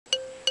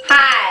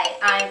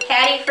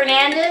Patty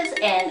Fernandez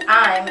and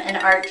I'm an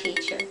art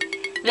teacher.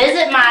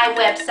 Visit my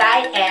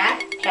website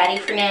at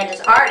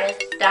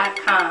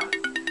pattyfernandezartist.com.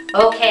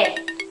 Okay,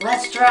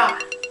 let's draw.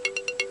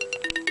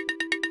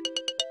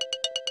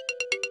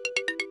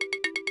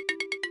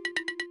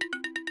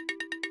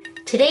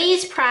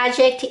 Today's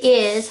project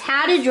is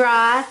how to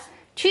draw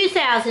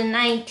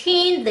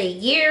 2019, the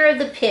year of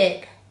the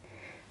pig,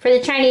 for the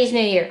Chinese New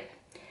Year.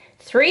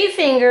 3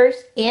 fingers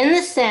in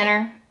the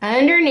center,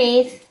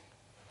 underneath,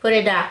 put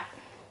a dot.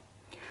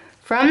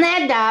 From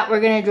that dot, we're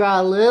going to draw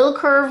a little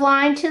curved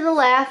line to the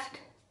left,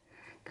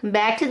 come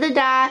back to the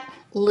dot,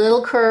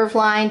 little curved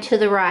line to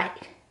the right.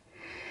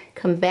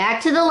 Come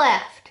back to the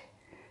left,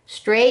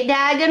 straight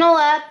diagonal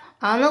up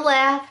on the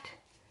left,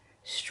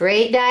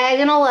 straight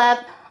diagonal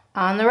up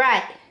on the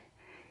right.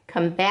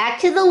 Come back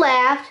to the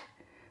left,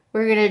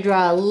 we're going to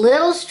draw a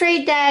little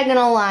straight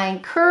diagonal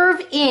line,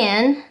 curve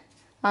in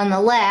on the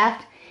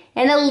left,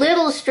 and a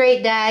little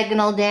straight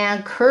diagonal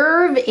down,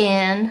 curve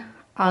in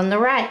on the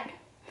right.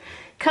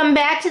 Come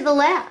back to the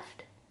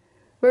left.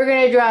 We're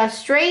going to draw a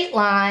straight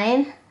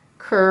line,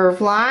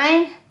 curve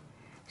line,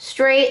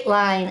 straight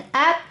line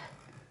up,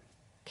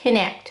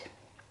 connect.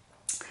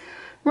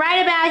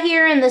 Right about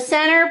here in the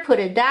center,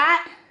 put a dot.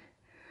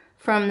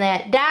 From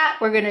that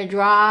dot, we're going to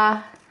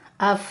draw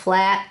a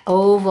flat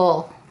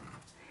oval.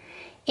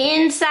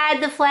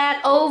 Inside the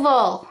flat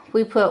oval,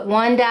 we put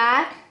 1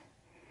 dot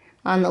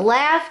on the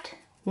left,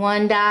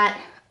 1 dot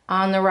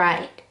on the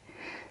right.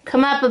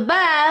 Come up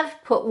above,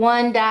 put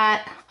 1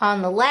 dot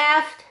on the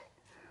left,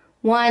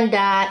 1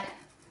 dot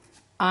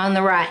on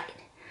the right.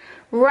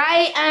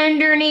 Right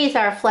underneath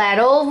our flat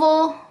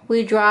oval,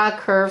 we draw a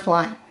curved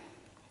line.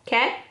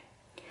 Okay?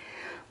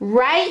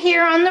 Right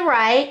here on the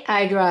right,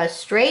 I draw a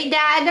straight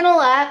diagonal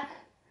up,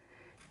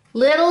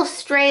 little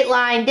straight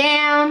line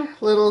down,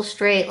 little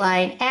straight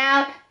line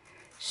out,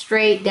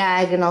 straight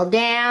diagonal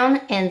down,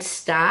 and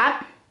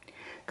stop.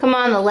 Come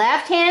on the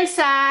left-hand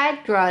side,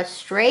 draw a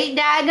straight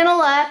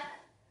diagonal up,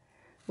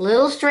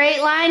 little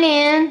straight line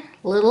in,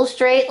 little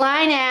straight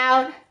line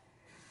out,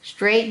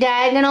 straight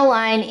diagonal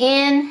line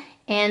in,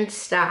 and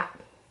stop.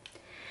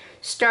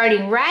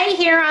 Starting right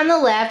here on the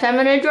left, I'm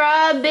going to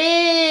draw a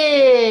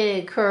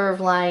big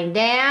curved line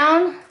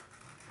down,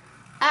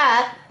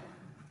 up,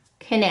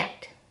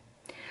 connect.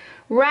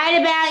 Right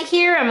about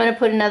here, I'm going to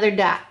put another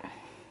dot.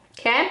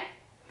 Okay?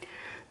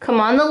 Come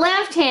on the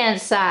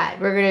left-hand side,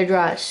 we're going to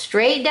draw a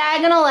straight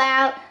diagonal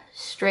out,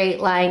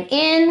 straight line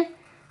in,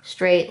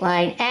 straight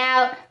line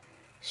out,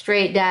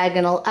 straight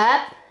diagonal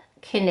up,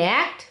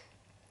 connect.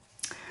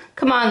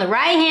 Come on the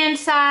right-hand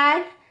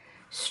side,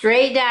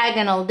 straight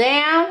diagonal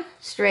down,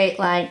 straight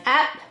line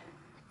up,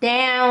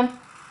 down,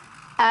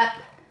 up,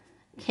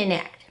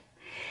 connect.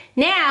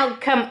 Now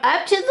come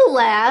up to the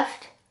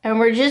left, and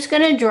we're just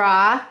going to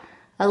draw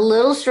a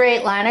little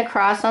straight line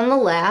across on the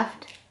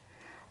left,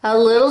 a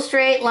little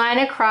straight line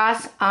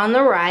across on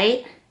the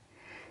right.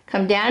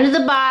 Come down to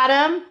the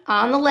bottom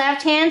on the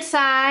left-hand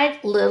side,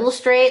 little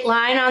straight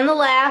line on the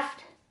left,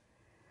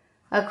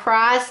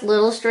 across,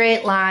 little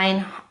straight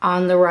line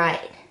on the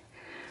right.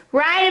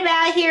 Right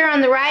about here on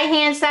the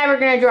right-hand side, we're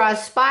going to draw a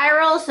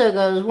spiral, so it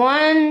goes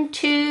 1,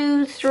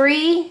 2,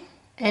 3,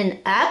 and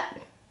up.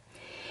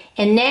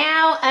 And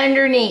now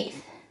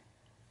underneath,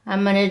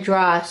 I'm going to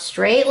draw a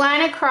straight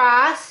line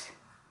across,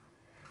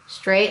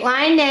 straight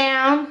line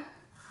down,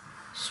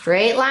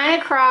 straight line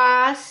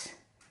across,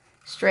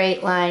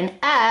 straight line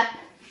up,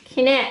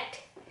 connect.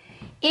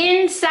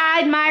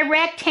 Inside my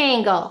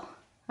rectangle,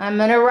 I'm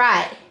going to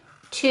write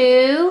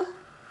 2,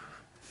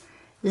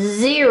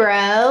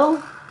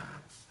 0,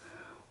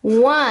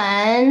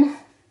 1,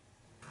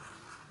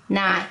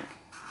 9.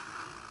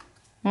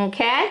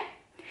 Okay?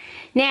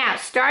 Now,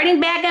 starting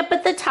back up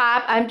at the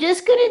top, I'm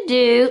just going to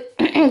do,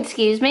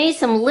 excuse me,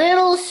 some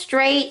little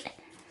straight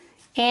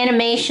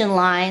animation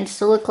lines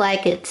to look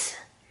like it's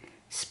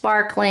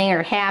sparkling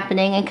or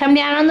happening, and come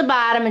down on the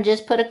bottom and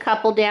just put a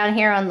couple down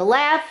here on the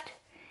left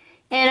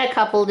and a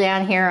couple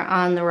down here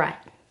on the right.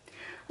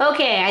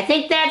 Okay, I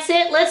think that's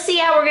it. Let's see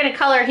how we're going to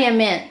color him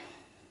in.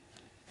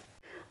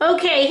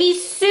 Okay,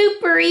 he's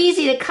super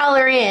easy to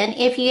color in.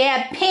 If you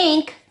have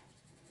pink,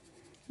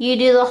 you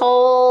do the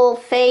whole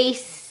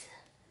face,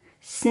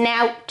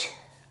 snout,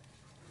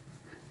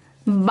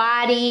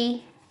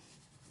 body.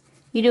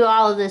 You do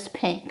all of this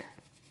pink.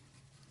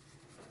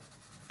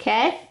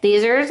 Okay,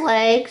 these are his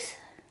legs.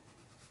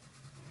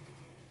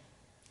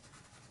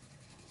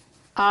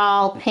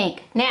 All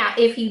pink. Now,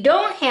 if you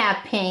don't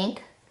have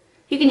pink,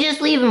 you can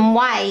just leave him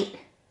white.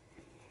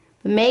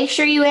 But make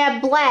sure you have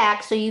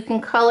black so you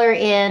can color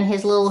in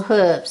his little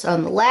hooves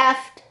on the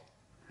left,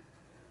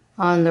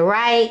 on the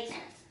right,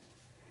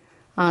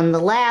 on the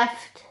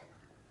left,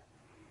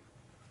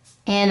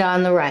 and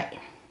on the right.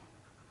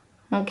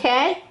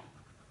 Okay?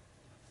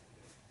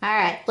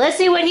 Alright, let's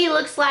see what he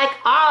looks like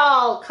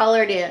all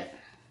colored in.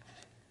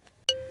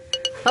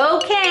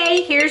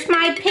 Okay, here's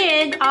my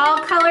pig all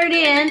colored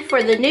in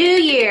for the New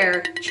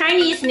Year,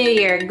 Chinese New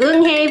Year,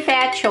 Gung Hei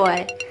Fat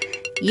Choi,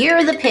 Year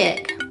of the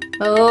Pig.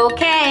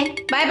 Okay,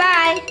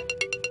 bye-bye.